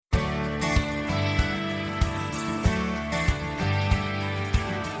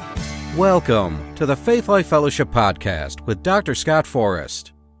Welcome to the Faith Life Fellowship Podcast with Dr. Scott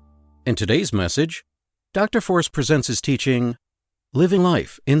Forrest. In today's message, Dr. Forrest presents his teaching, Living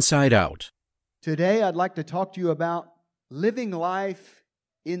Life Inside Out. Today, I'd like to talk to you about living life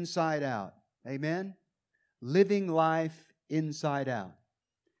inside out. Amen? Living life inside out.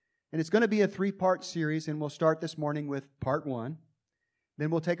 And it's going to be a three-part series, and we'll start this morning with part one. Then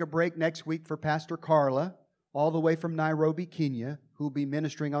we'll take a break next week for Pastor Carla, all the way from Nairobi, Kenya, who will be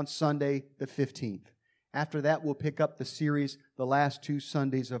ministering on Sunday the 15th. After that, we'll pick up the series the last 2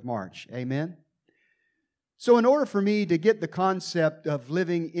 Sundays of March. Amen? So in order for me to get the concept of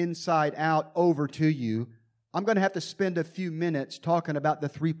living inside out over to you, I'm going to have to spend a few minutes talking about the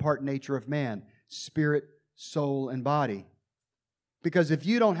three-part nature of man: spirit, soul, and body. Because if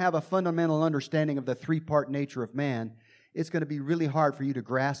you don't have a fundamental understanding of the three-part nature of man, it's going to be really hard for you to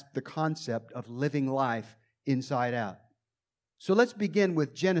grasp the concept of living life inside out. So let's begin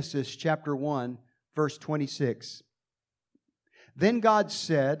with Genesis chapter 1, verse 26. Then God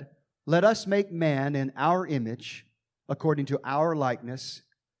said, "Let us make man in our image, according to our likeness,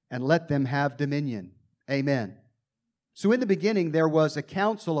 and let them have dominion." Amen. So in the beginning, there was a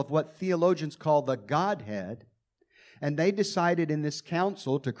council of what theologians call the Godhead, and they decided in this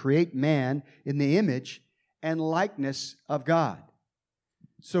council to create man in the image and likeness of God.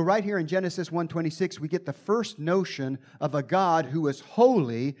 So right here in Genesis 1:26, we get the first notion of a God who is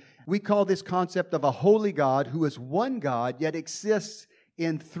holy. We call this concept of a holy God who is one God, yet exists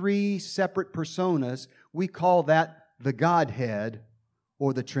in 3 separate personas. We call that the Godhead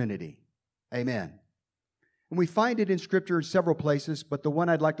or the Trinity. Amen. And we find it in Scripture in several places, but the one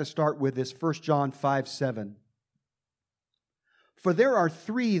I'd like to start with is 1 John 5:7. "For there are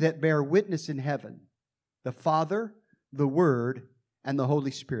 3 that bear witness in heaven, the Father, the Word, and the Holy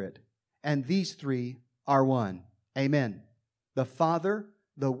Spirit. And these 3 are one." Amen. The Father,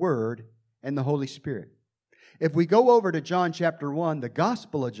 the Word, and the Holy Spirit. If we go over to John chapter 1, the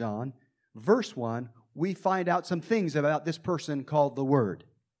Gospel of John, verse 1, we find out some things about this person called the Word.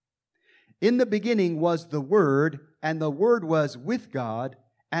 "In the beginning was the Word, and the Word was with God,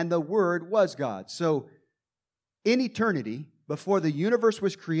 and the Word was God." So, in eternity, before the universe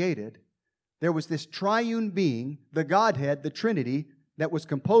was created, there was this triune being, the Godhead, the Trinity, that was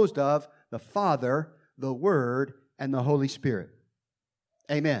composed of the Father, the Word, and the Holy Spirit.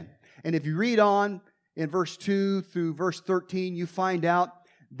 Amen. And if you read on in verse 2 through verse 13, you find out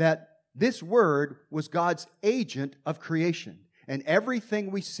that this Word was God's agent of creation. And everything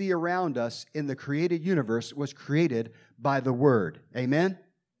we see around us in the created universe was created by the Word. Amen?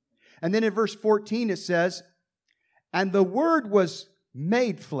 And then in verse 14 it says, "And the Word was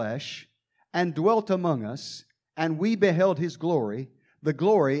made flesh and dwelt among us, and we beheld His glory, the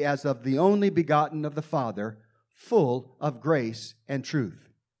glory as of the only begotten of the Father, full of grace and truth."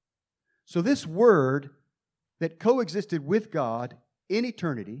 So this Word that coexisted with God in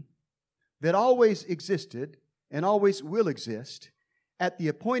eternity, that always existed and always will exist, at the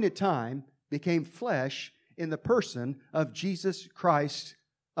appointed time became flesh in the person of Jesus Christ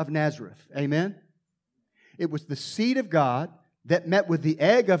of Nazareth. Amen? It was the seed of God that met with the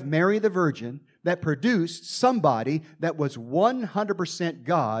egg of Mary the Virgin that produced somebody that was 100%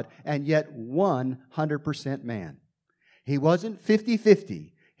 God and yet 100% man. He wasn't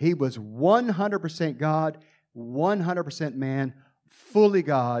 50-50. He was 100% God, 100% man, fully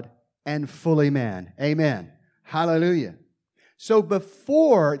God and fully man. Amen. Hallelujah. So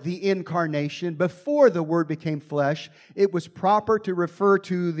before the incarnation, before the Word became flesh, it was proper to refer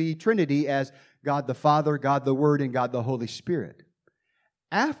to the Trinity as God the Father, God the Word, and God the Holy Spirit.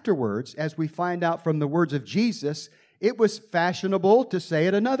 Afterwards, as we find out from the words of Jesus, it was fashionable to say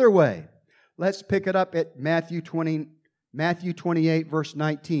it another way. Let's pick it up at Matthew 28, verse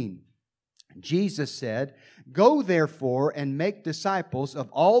 19. Jesus said, "Go therefore and make disciples of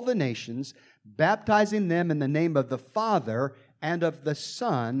all the nations, baptizing them in the name of the Father and of the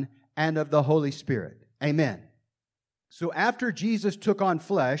Son and of the Holy Spirit." Amen. So after Jesus took on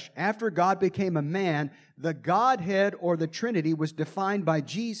flesh, after God became a man, the Godhead or the Trinity was defined by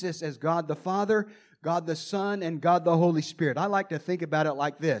Jesus as God the Father, God the Son, and God the Holy Spirit. I like to think about it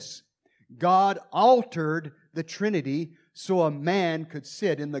like this. God altered the Trinity so a man could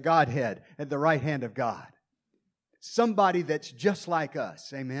sit in the Godhead at the right hand of God. Somebody that's just like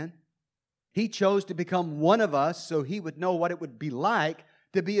us. Amen. He chose to become one of us so He would know what it would be like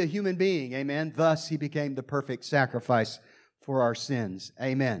to be a human being. Amen. Thus, He became the perfect sacrifice for our sins.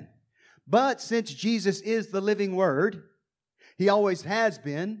 Amen. But since Jesus is the living Word, He always has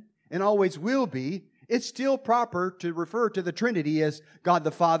been and always will be, it's still proper to refer to the Trinity as God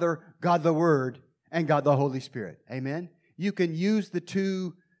the Father, God the Word, and God the Holy Spirit. Amen. You can use the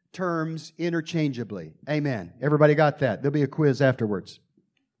two terms interchangeably. Amen. Everybody got that? There'll be a quiz afterwards.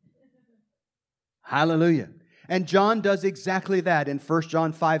 Hallelujah. And John does exactly that in 1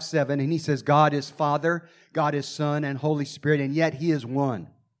 John 5:7, and he says, God is Father, God is Son, and Holy Spirit, and yet He is one.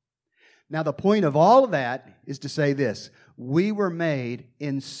 Now, the point of all of that is to say this: we were made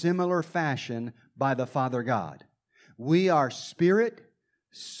in similar fashion by the Father God. We are spirit,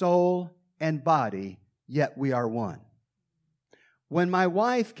 soul, and body, yet we are one. When my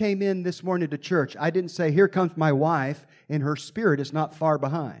wife came in this morning to church, I didn't say, here comes my wife, and her spirit is not far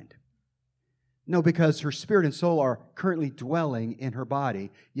behind. No, because her spirit and soul are currently dwelling in her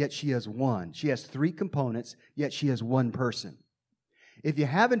body, yet she is one. She has three components, yet she is one person. If you're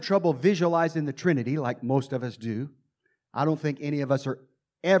having trouble visualizing the Trinity, like most of us do, I don't think any of us are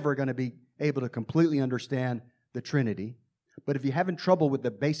ever going to be able to completely understand the Trinity. But if you're having trouble with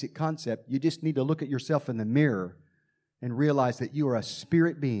the basic concept, you just need to look at yourself in the mirror and realize that you are a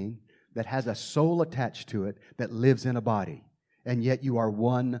spirit being that has a soul attached to it that lives in a body. And yet you are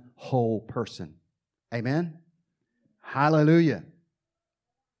one whole person. Amen? Hallelujah.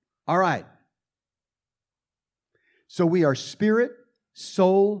 All right. So we are spirit,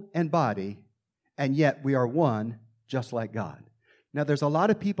 soul, and body, and yet we are one, just like God. Now, there's a lot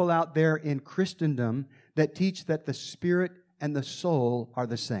of people out there in Christendom that teach that the spirit and the soul are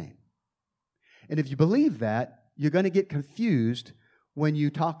the same. And if you believe that, you're going to get confused when you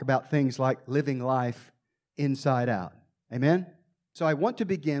talk about things like living life inside out. Amen? So I want to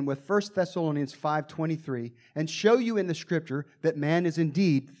begin with 1 Thessalonians 5:23 and show you in the Scripture that man is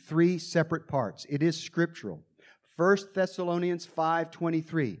indeed three separate parts. It is scriptural. 1 Thessalonians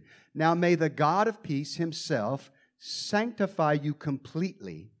 5:23. Now may the God of peace Himself sanctify you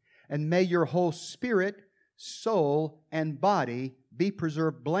completely, and may your whole spirit, soul, and body be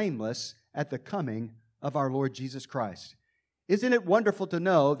preserved blameless at the coming of our Lord Jesus Christ. Isn't it wonderful to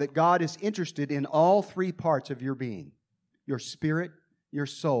know that God is interested in all three parts of your being? Your spirit, your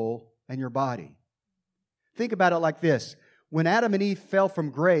soul, and your body. Think about it like this. When Adam and Eve fell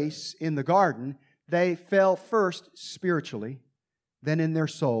from grace in the garden, they fell first spiritually, then in their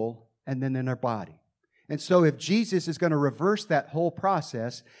soul, and then in their body. And so if Jesus is going to reverse that whole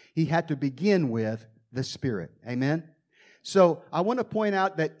process, He had to begin with the Spirit. Amen? So I want to point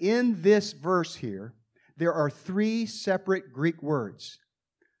out that in this verse here, there are three separate Greek words.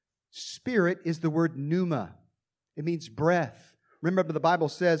 Spirit is the word pneuma. It means breath. Remember, the Bible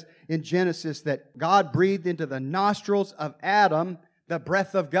says in Genesis that God breathed into the nostrils of Adam the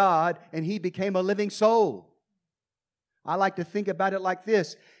breath of God, and he became a living soul. I like to think about it like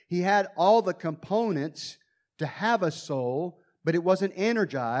this. He had all the components to have a soul, but it wasn't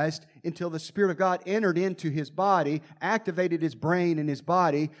energized until the Spirit of God entered into his body, activated his brain and his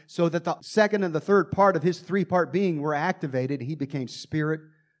body, so that the second and the third part of his three-part being were activated. He became spirit,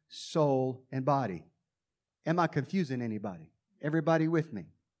 soul, and body. Am I confusing anybody? Everybody with me?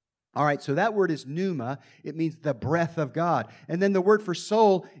 All right, so that word is pneuma. It means the breath of God. And then the word for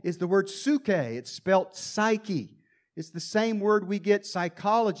soul is the word psyche. It's spelt psyche. It's the same word we get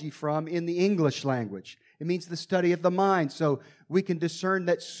psychology from in the English language. It means the study of the mind. So we can discern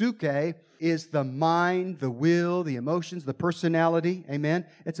that psyche is the mind, the will, the emotions, the personality. Amen?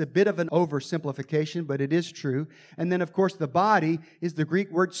 It's a bit of an oversimplification, but it is true. And then, of course, the body is the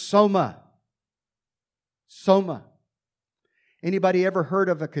Greek word soma. Soma. Anybody ever heard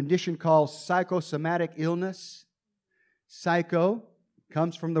of a condition called psychosomatic illness? Psycho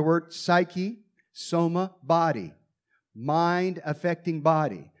comes from the word psyche, soma, body. Mind affecting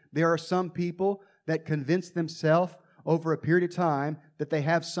body. There are some people that convince themselves over a period of time that they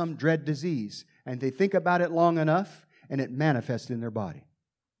have some dread disease, and they think about it long enough, and it manifests in their body.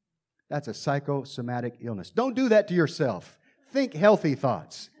 That's a psychosomatic illness. Don't do that to yourself. Think healthy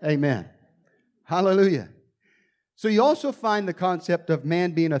thoughts. Amen. Hallelujah. So you also find the concept of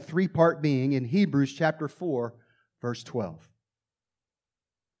man being a three-part being in Hebrews chapter 4, verse 12.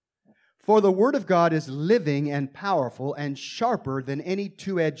 For the Word of God is living and powerful and sharper than any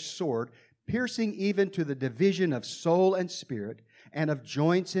two-edged sword, piercing even to the division of soul and spirit and of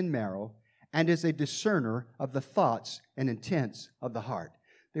joints and marrow, and is a discerner of the thoughts and intents of the heart.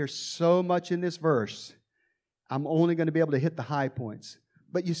 There's so much in this verse. I'm only going to be able to hit the high points.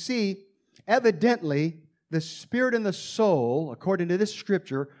 But you see, evidently, the spirit and the soul, according to this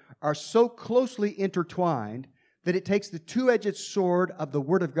scripture, are so closely intertwined that it takes the two-edged sword of the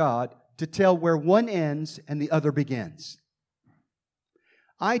Word of God to tell where one ends and the other begins.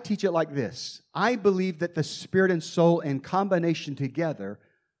 I teach it like this. I believe that the spirit and soul in combination together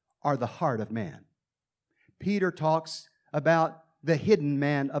are the heart of man. Peter talks about the hidden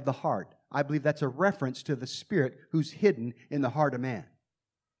man of the heart. I believe that's a reference to the spirit who's hidden in the heart of man.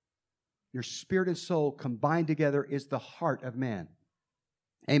 Your spirit and soul combined together is the heart of man.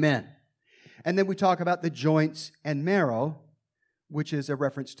 Amen. And then we talk about the joints and marrow, which is a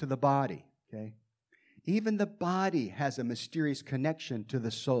reference to the body. Okay? Even the body has a mysterious connection to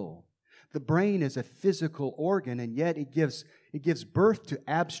the soul. The brain is a physical organ, and yet it gives birth to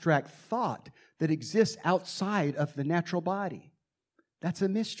abstract thought that exists outside of the natural body. That's a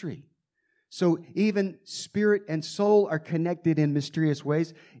mystery. So even spirit and soul are connected in mysterious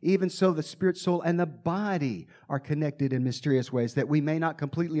ways. Even so, the spirit, soul, and the body are connected in mysterious ways that we may not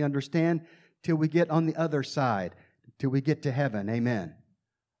completely understand till we get on the other side, till we get to heaven. Amen.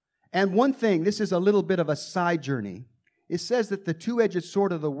 And one thing, this is a little bit of a side journey. It says that the two-edged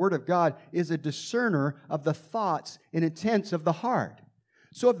sword of the Word of God is a discerner of the thoughts and intents of the heart.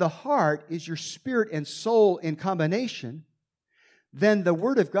 So if the heart is your spirit and soul in combination, then the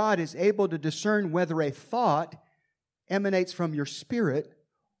Word of God is able to discern whether a thought emanates from your spirit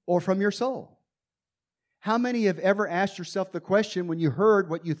or from your soul. How many have ever asked yourself the question when you heard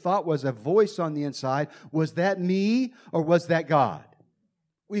what you thought was a voice on the inside, was that me or was that God?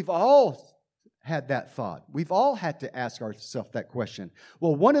 We've all had that thought. We've all had to ask ourselves that question.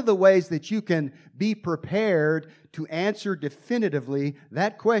 Well, one of the ways that you can be prepared to answer definitively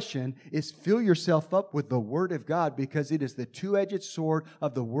that question is fill yourself up with the Word of God, because it is the two-edged sword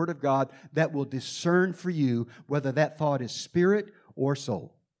of the Word of God that will discern for you whether that thought is spirit or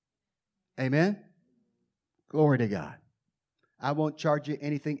soul. Amen? Glory to God. I won't charge you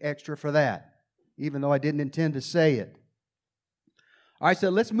anything extra for that, even though I didn't intend to say it. All right, so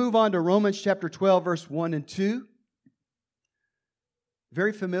let's move on to Romans chapter 12, verse 1 and 2.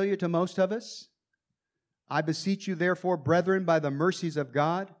 Very familiar to most of us. I beseech you, therefore, brethren, by the mercies of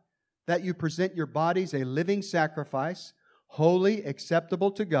God, that you present your bodies a living sacrifice, holy, acceptable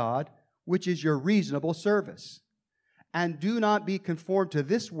to God, which is your reasonable service. And do not be conformed to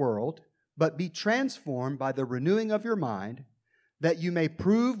this world, but be transformed by the renewing of your mind, that you may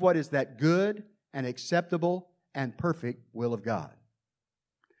prove what is that good and acceptable and perfect will of God.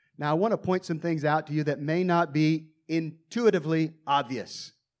 Now, I want to point some things out to you that may not be intuitively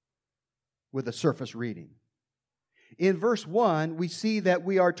obvious with a surface reading. In verse 1, we see that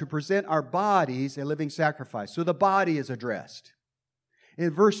we are to present our bodies a living sacrifice. So the body is addressed. In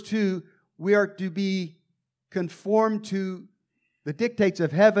verse 2, we are to be conformed to the dictates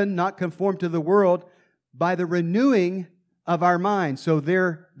of heaven, not conformed to the world, by the renewing of our mind. So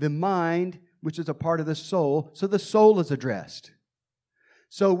there, the mind, which is a part of the soul, so the soul is addressed.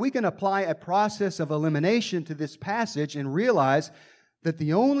 So we can apply a process of elimination to this passage and realize that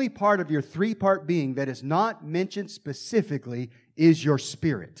the only part of your three-part being that is not mentioned specifically is your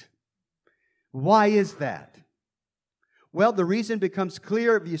spirit. Why is that? Well, the reason becomes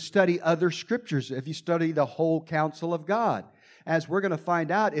clear if you study other scriptures, if you study the whole counsel of God. As we're going to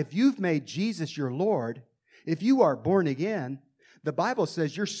find out, if you've made Jesus your Lord, if you are born again, the Bible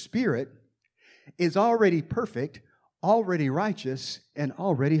says your spirit is already perfect, already righteous, and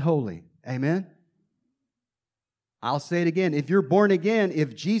already holy. Amen? I'll say it again. If you're born again,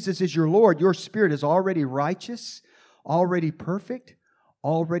 if Jesus is your Lord, your spirit is already righteous, already perfect,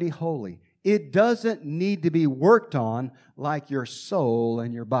 already holy. It doesn't need to be worked on like your soul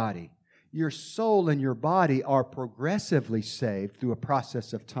and your body. Your soul and your body are progressively saved through a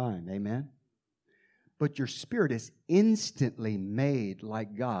process of time. Amen? But your spirit is instantly made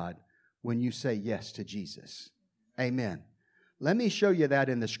like God when you say yes to Jesus. Amen. Let me show you that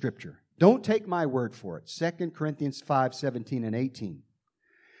in the Scripture. Don't take my word for it. 2 Corinthians 5, 17 and 18.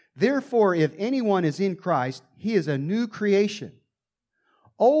 Therefore, if anyone is in Christ, he is a new creation.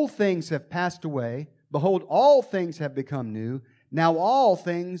 Old things have passed away. Behold, all things have become new. Now all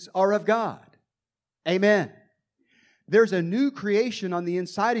things are of God. Amen. There's a new creation on the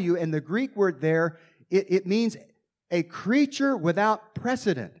inside of you, and the Greek word there, it means a creature without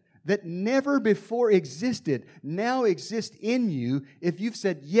precedent, that never before existed, now exists in you if you've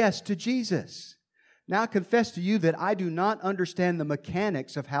said yes to Jesus. Now I confess to you that I do not understand the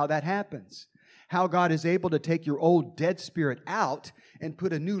mechanics of how that happens. How God is able to take your old dead spirit out and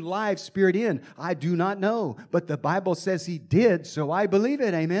put a new live spirit in. I do not know, but the Bible says He did, so I believe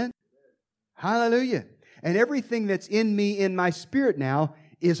it. Amen? Hallelujah. And everything that's in me, in my spirit now,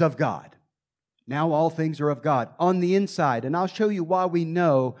 is of God. Now all things are of God on the inside. And I'll show you why we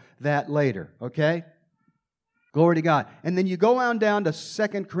know that later. Okay? Glory to God. And then you go on down to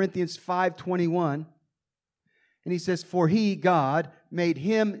 2 Corinthians 5:21. And he says, for He, God, made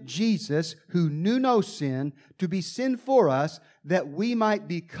Him, Jesus, who knew no sin, to be sin for us, that we might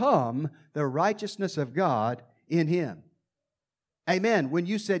become the righteousness of God in Him. Amen. When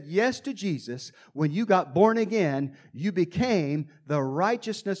you said yes to Jesus, when you got born again, you became the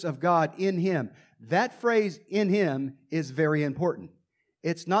righteousness of God in Him. That phrase, in Him, is very important.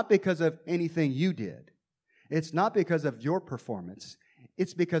 It's not because of anything you did. It's not because of your performance.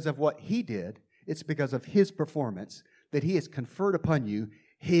 It's because of what He did. It's because of His performance that He has conferred upon you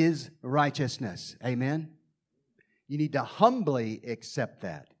His righteousness. Amen? You need to humbly accept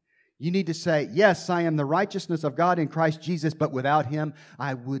that. You need to say, yes, I am the righteousness of God in Christ Jesus, but without Him,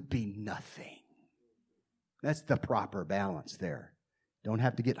 I would be nothing. That's the proper balance there. Don't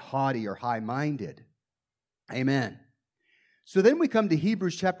have to get haughty or high-minded. Amen. So then we come to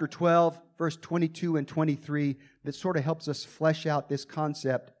Hebrews chapter 12, verse 22 and 23, that sort of helps us flesh out this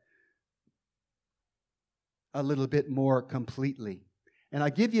concept a little bit more completely. And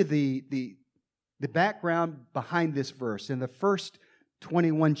I give you the background behind this verse. In the first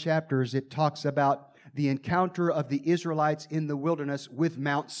 21 chapters, it talks about the encounter of the Israelites in the wilderness with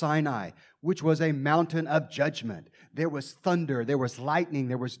Mount Sinai, which was a mountain of judgment. There was thunder, there was lightning,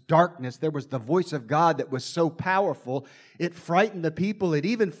 there was darkness, there was the voice of God that was so powerful, it frightened the people, it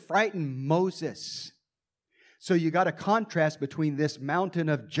even frightened Moses. So you got a contrast between this mountain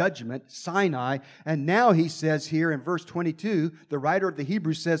of judgment, Sinai, and now he says here in verse 22, the writer of the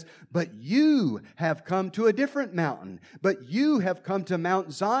Hebrews says, but you have come to a different mountain, but you have come to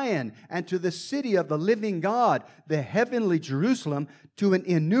Mount Zion and to the city of the living God, the heavenly Jerusalem, to an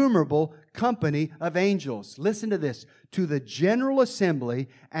innumerable company of angels. Listen to this. To the general assembly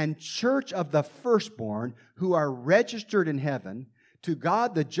and church of the firstborn who are registered in heaven, to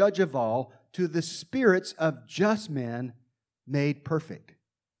God the judge of all, to the spirits of just men made perfect.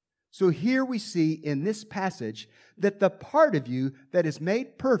 So here we see in this passage that the part of you that is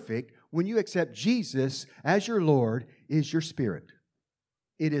made perfect when you accept Jesus as your Lord is your spirit.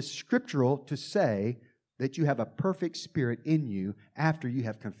 It is scriptural to say that you have a perfect spirit in you after you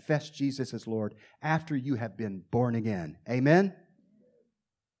have confessed Jesus as Lord, after you have been born again. Amen?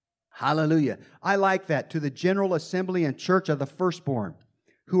 Hallelujah. I like that. To the general assembly and church of the firstborn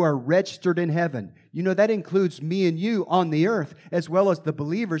who are registered in heaven. You know, that includes me and you on the earth, as well as the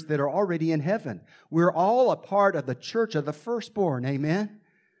believers that are already in heaven. We're all a part of the church of the firstborn. Amen?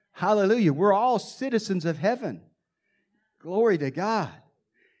 Hallelujah. We're all citizens of heaven. Glory to God.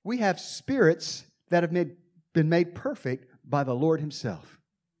 We have spirits that have been made perfect by the Lord Himself.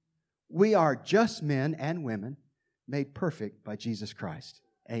 We are just men and women made perfect by Jesus Christ.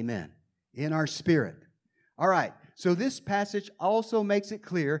 Amen. In our spirit. All right. So this passage also makes it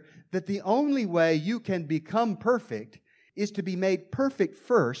clear that the only way you can become perfect is to be made perfect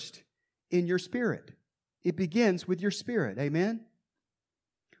first in your spirit. It begins with your spirit. Amen?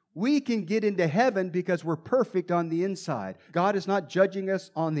 We can get into heaven because we're perfect on the inside. God is not judging us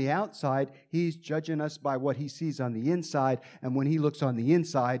on the outside. He's judging us by what He sees on the inside. And when He looks on the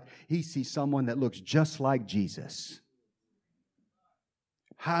inside, He sees someone that looks just like Jesus.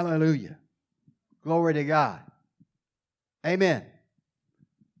 Hallelujah. Glory to God. Amen.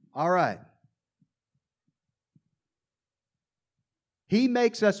 All right. He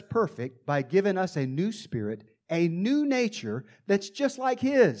makes us perfect by giving us a new spirit, a new nature that's just like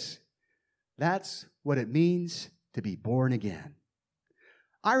His. That's what it means to be born again.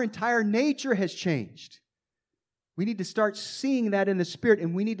 Our entire nature has changed. We need to start seeing that in the Spirit,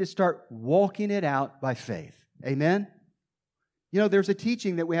 and we need to start walking it out by faith. Amen? You know, there's a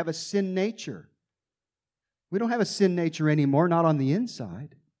teaching that we have a sin nature. We don't have a sin nature anymore, not on the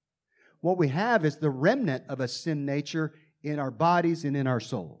inside. What we have is the remnant of a sin nature in our bodies and in our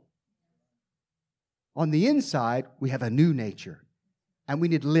soul. On the inside, we have a new nature. And we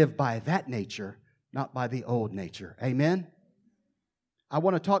need to live by that nature, not by the old nature. Amen? I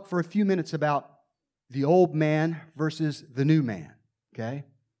want to talk for a few minutes about the old man versus the new man. Okay?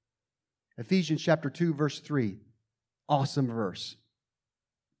 Ephesians chapter 2, verse 3. Awesome verse.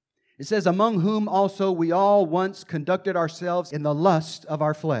 It says, among whom also we all once conducted ourselves in the lust of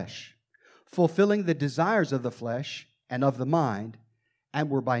our flesh, fulfilling the desires of the flesh and of the mind, and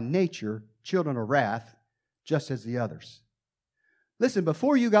were by nature children of wrath, just as the others. Listen,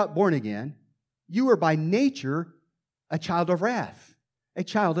 before you got born again, you were by nature a child of wrath, a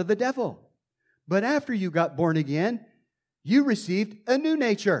child of the devil. But after you got born again, you received a new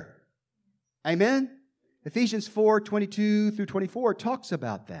nature. Amen? Ephesians 4:22 through 24 talks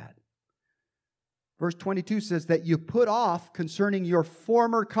about that. Verse 22 says that you put off concerning your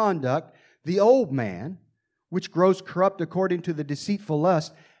former conduct the old man, which grows corrupt according to the deceitful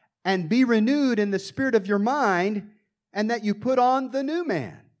lust, and be renewed in the spirit of your mind, and that you put on the new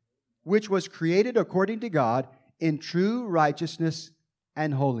man, which was created according to God in true righteousness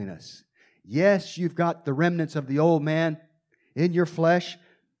and holiness. Yes, you've got the remnants of the old man. in your flesh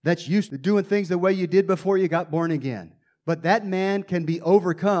that's used to doing things the way you did before you got born again. But that man can be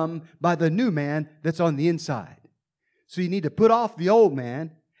overcome by the new man that's on the inside. So you need to put off the old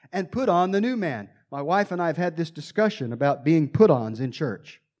man and put on the new man. My wife and I have had this discussion about being put-ons in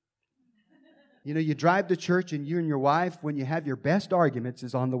church. You know, you drive to church and you and your wife, when you have your best arguments,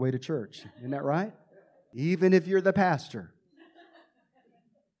 is on the way to church. Isn't that right? Even if you're the pastor.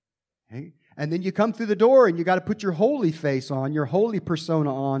 Okay? And then you come through the door and you got to put your holy face on, your holy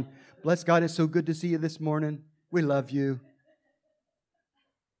persona on. Bless God, it's so good to see you this morning. We love you.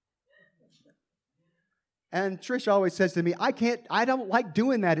 And Trish always says to me, I don't like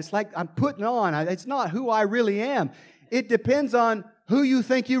doing that. It's like I'm putting on. It's not who I really am. It depends on who you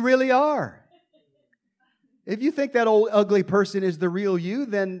think you really are. If you think that old ugly person is the real you,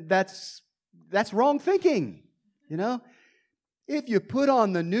 then that's wrong thinking, you know. If you put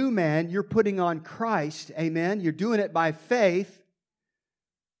on the new man, you're putting on Christ, amen. You're doing it by faith.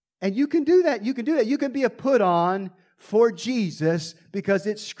 And you can do that. You can do that. You can be a put on for Jesus because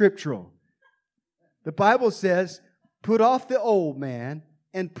it's scriptural. The Bible says, put off the old man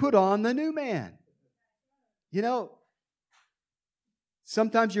and put on the new man. You know,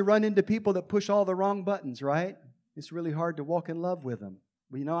 sometimes you run into people that push all the wrong buttons, right? It's really hard to walk in love with them.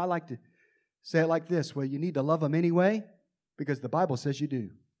 Well, you know, I like to say it like this. Well, you need to love them anyway because the Bible says you do.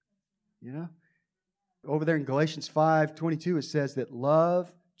 You know? Over there in Galatians 5:22, it says that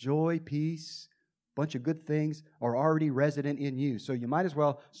love, joy, peace, bunch of good things are already resident in you. So you might as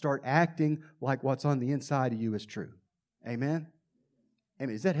well start acting like what's on the inside of you is true. Amen?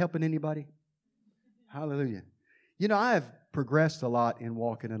 Amen. Is that helping anybody? Hallelujah. You know, I have progressed a lot in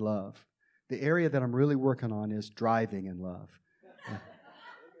walking in love. The area that I'm really working on is driving in love.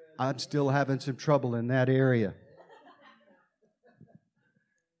 I'm still having some trouble in that area.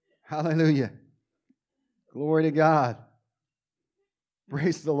 Hallelujah. Glory to God.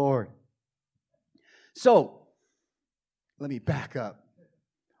 Praise the Lord. So, let me back up.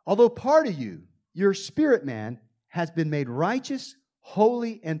 Although part of you, your spirit man, has been made righteous,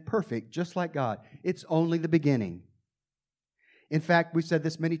 holy, and perfect, just like God, it's only the beginning. In fact, we've said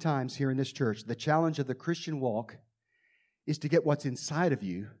this many times here in this church, the challenge of the Christian walk is to get what's inside of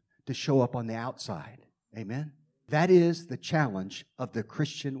you to show up on the outside. Amen? That is the challenge of the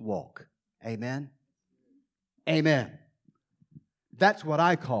Christian walk. Amen? Amen. That's what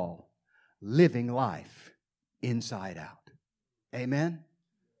I call living life inside out. Amen?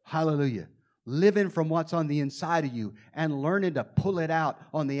 Hallelujah. Living from what's on the inside of you and learning to pull it out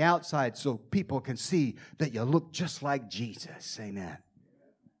on the outside so people can see that you look just like Jesus. Amen.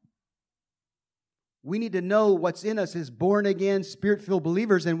 We need to know what's in us as born-again, Spirit-filled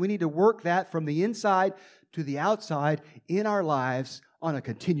believers, and we need to work that from the inside to the outside in our lives on a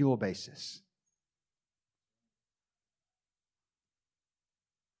continual basis.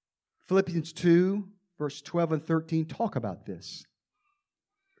 Philippians 2, verse 12 and 13 talk about this.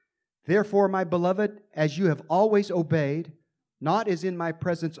 Therefore, my beloved, as you have always obeyed, not as in my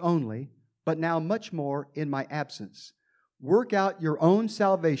presence only, but now much more in my absence, work out your own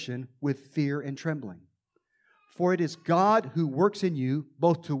salvation with fear and trembling. For it is God who works in you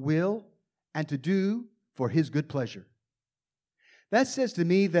both to will and to do for His good pleasure. That says to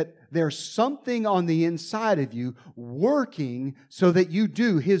me that there's something on the inside of you working so that you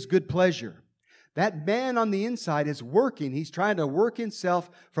do His good pleasure. That man on the inside is working. He's trying to work himself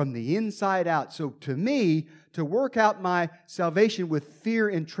from the inside out. So to me, to work out my salvation with fear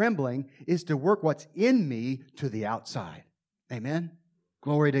and trembling is to work what's in me to the outside. Amen?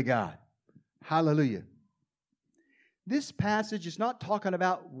 Glory to God. Hallelujah. This passage is not talking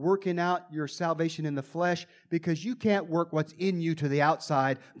about working out your salvation in the flesh because you can't work what's in you to the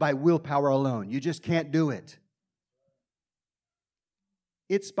outside by willpower alone. You just can't do it.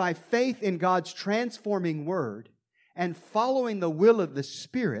 It's by faith in God's transforming Word and following the will of the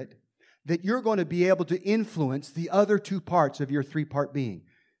Spirit that you're going to be able to influence the other two parts of your three-part being.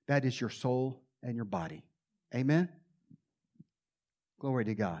 That is your soul and your body. Amen? Glory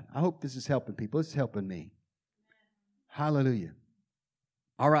to God. I hope this is helping people. This is helping me. Hallelujah.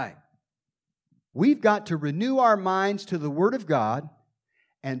 All right. We've got to renew our minds to the Word of God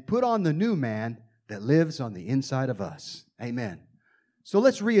and put on the new man that lives on the inside of us. Amen. So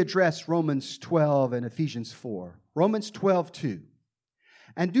let's readdress Romans 12 and Ephesians 4. Romans 12:2.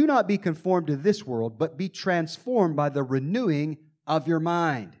 And do not be conformed to this world, but be transformed by the renewing of your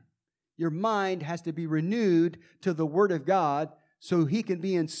mind. Your mind has to be renewed to the Word of God so He can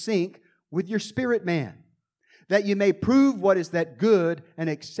be in sync with your spirit man, that you may prove what is that good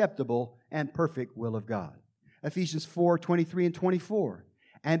and acceptable and perfect will of God. Ephesians 4:23 and 24.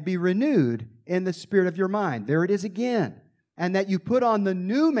 And be renewed in the spirit of your mind. There it is again. and that you put on the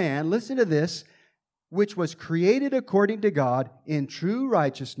new man, listen to this, which was created according to God in true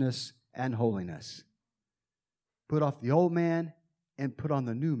righteousness and holiness. Put off the old man and put on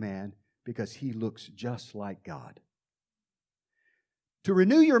the new man because he looks just like God. To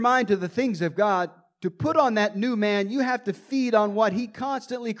renew your mind to the things of God, to put on that new man, you have to feed on what he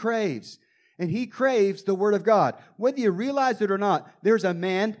constantly craves. And he craves the Word of God. Whether you realize it or not, there's a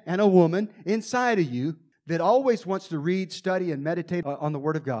man and a woman inside of you that always wants to read, study, and meditate on the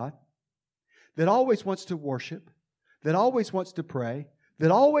Word of God, that always wants to worship, that always wants to pray, that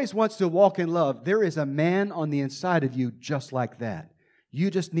always wants to walk in love. There is a man on the inside of you just like that.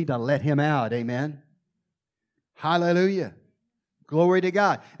 You just need to let him out. Amen? Hallelujah. Glory to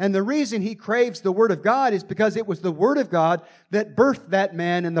God. And the reason he craves the Word of God is because it was the Word of God that birthed that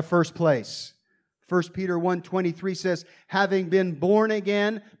man in the first place. 1 Peter 1:23 says, having been born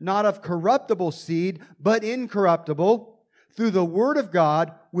again, not of corruptible seed, but incorruptible, through the Word of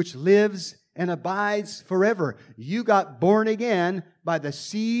God, which lives and abides forever. You got born again by the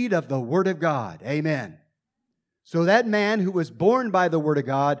seed of the Word of God. Amen. So that man who was born by the Word of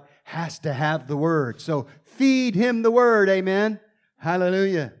God has to have the Word. So feed him the Word. Amen.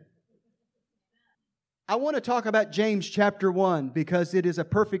 Hallelujah. I want to talk about James chapter 1 because it is a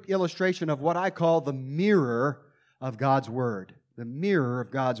perfect illustration of what I call the mirror of God's Word. The mirror of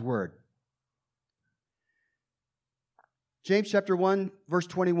God's Word. James chapter 1, verse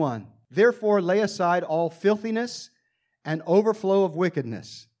 21. Therefore lay aside all filthiness and overflow of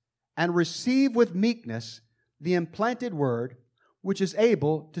wickedness, and receive with meekness the implanted word, which is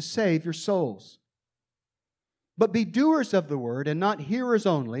able to save your souls. But be doers of the word, and not hearers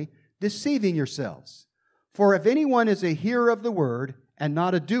only, deceiving yourselves. For if anyone is a hearer of the word, and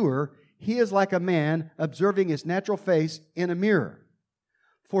not a doer, he is like a man observing his natural face in a mirror.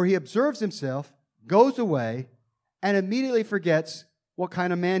 For he observes himself, goes away, and immediately forgets what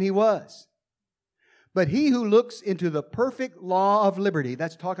kind of man he was. But he who looks into the perfect law of liberty,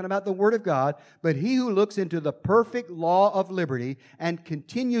 that's talking about the Word of God, but he who looks into the perfect law of liberty and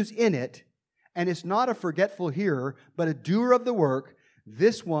continues in it, and is not a forgetful hearer, but a doer of the work,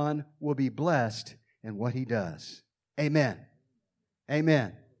 this one will be blessed in what he does. Amen.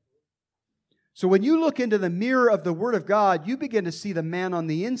 Amen. So when you look into the mirror of the Word of God, you begin to see the man on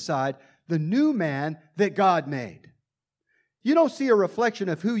the inside, the new man that God made. You don't see a reflection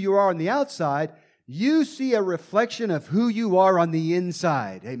of who you are on the outside. You see a reflection of who you are on the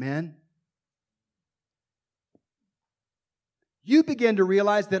inside. Amen. You begin to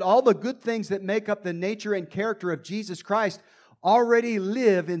realize that all the good things that make up the nature and character of Jesus Christ already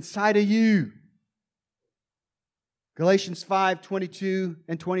live inside of you. Galatians 5:22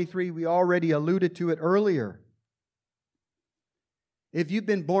 and 23, we already alluded to it earlier. If you've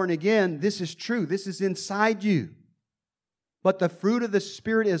been born again, this is true. This is inside you. But the fruit of the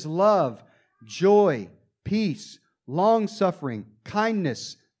Spirit is love, joy, peace, long-suffering,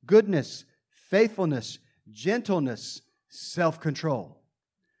 kindness, goodness, faithfulness, gentleness, self-control.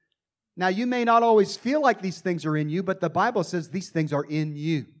 Now, you may not always feel like these things are in you, but the Bible says these things are in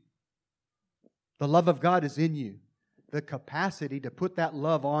you. The love of God is in you. The capacity to put that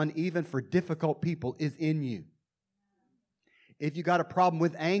love on, even for difficult people, is in you. If you got a problem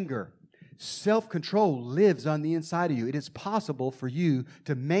with anger, self-control lives on the inside of you. It is possible for you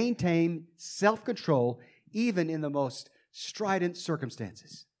to maintain self-control even in the most strident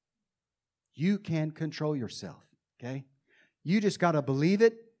circumstances. You can control yourself, okay? You just got to believe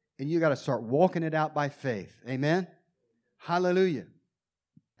it, and you got to start walking it out by faith. Amen? Hallelujah.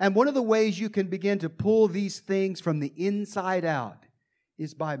 And one of the ways you can begin to pull these things from the inside out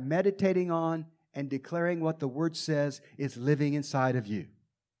is by meditating on and declaring what the Word says is living inside of you.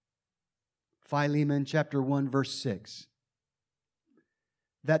 Philemon chapter 1, verse 6.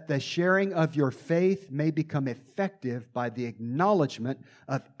 That the sharing of your faith may become effective by the acknowledgement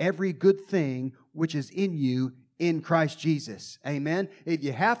of every good thing which is in you in Christ Jesus. Amen. If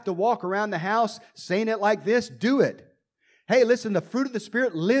you have to walk around the house saying it like this, do it. Hey, listen, the fruit of the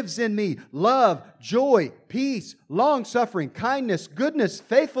Spirit lives in me. Love, joy, peace, long-suffering, kindness, goodness,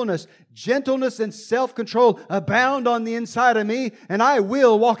 faithfulness, gentleness, and self-control abound on the inside of me, and I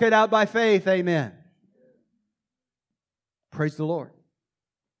will walk it out by faith. Amen. Praise the Lord.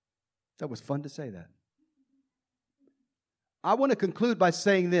 That was fun to say that. I want to conclude by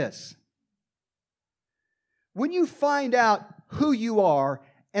saying this. When you find out who you are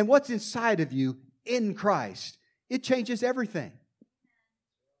and what's inside of you in Christ, it changes everything.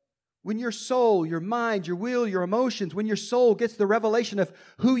 When your soul, your mind, your will, your emotions, when your soul gets the revelation of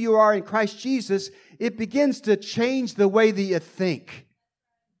who you are in Christ Jesus, it begins to change the way that you think.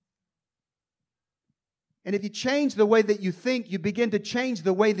 And if you change the way that you think, you begin to change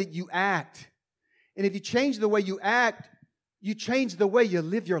the way that you act. And if you change the way you act, you change the way you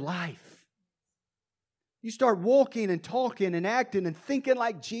live your life. You start walking and talking and acting and thinking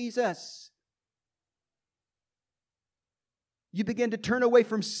like Jesus. You begin to turn away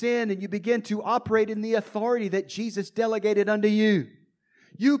from sin and you begin to operate in the authority that Jesus delegated unto you.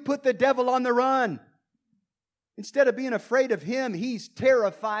 You put the devil on the run. Instead of being afraid of him, he's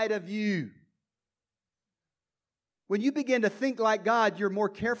terrified of you. When you begin to think like God, you're more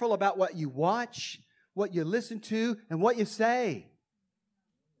careful about what you watch, what you listen to, and what you say.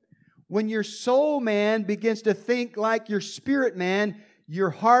 When your soul man begins to think like your spirit man, your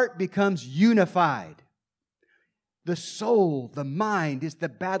heart becomes unified. The soul, the mind, is the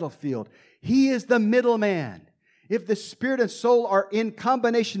battlefield. He is the middleman. If the spirit and soul are in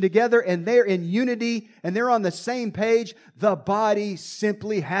combination together and they're in unity and they're on the same page, the body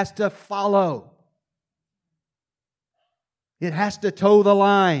simply has to follow. It has to toe the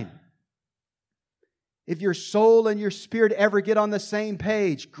line. If your soul and your spirit ever get on the same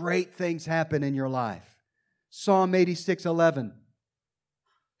page, great things happen in your life. Psalm 86:11.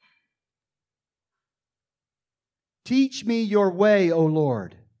 Teach me your way, O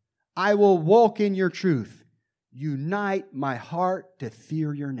Lord. I will walk in your truth. Unite my heart to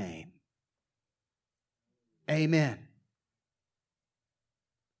fear your name. Amen.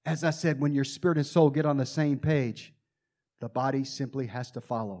 As I said, when your spirit and soul get on the same page, the body simply has to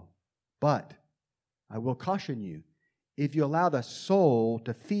follow. But I will caution you, if you allow the soul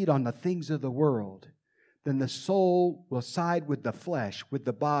to feed on the things of the world, then the soul will side with the flesh, with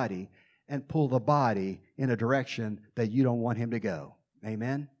the body, and pull the body in a direction that you don't want him to go.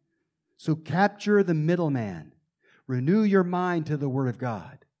 Amen? So capture the middleman. Renew your mind to the Word of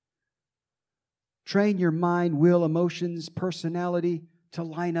God. Train your mind, will, emotions, personality to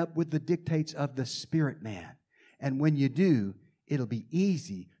line up with the dictates of the spirit man. And when you do, it'll be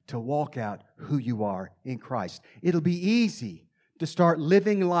easy to walk out who you are in Christ. It'll be easy to start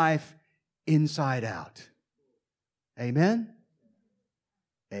living life inside out. Amen?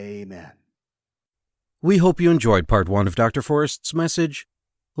 Amen. We hope you enjoyed part 1 of Dr. Forrest's message,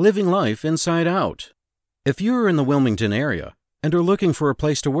 Living Life Inside Out. If you are in the Wilmington area and are looking for a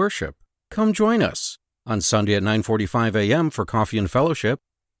place to worship, come join us on Sunday at 9:45 a.m. for coffee and fellowship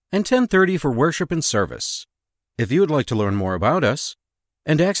and 10:30 for worship and service. If you would like to learn more about us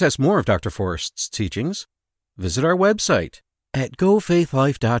and access more of Dr. Forrest's teachings, visit our website at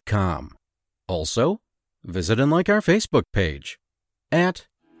gofaithlife.com. Also, visit and like our Facebook page at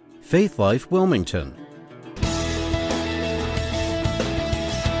Faith Life Wilmington.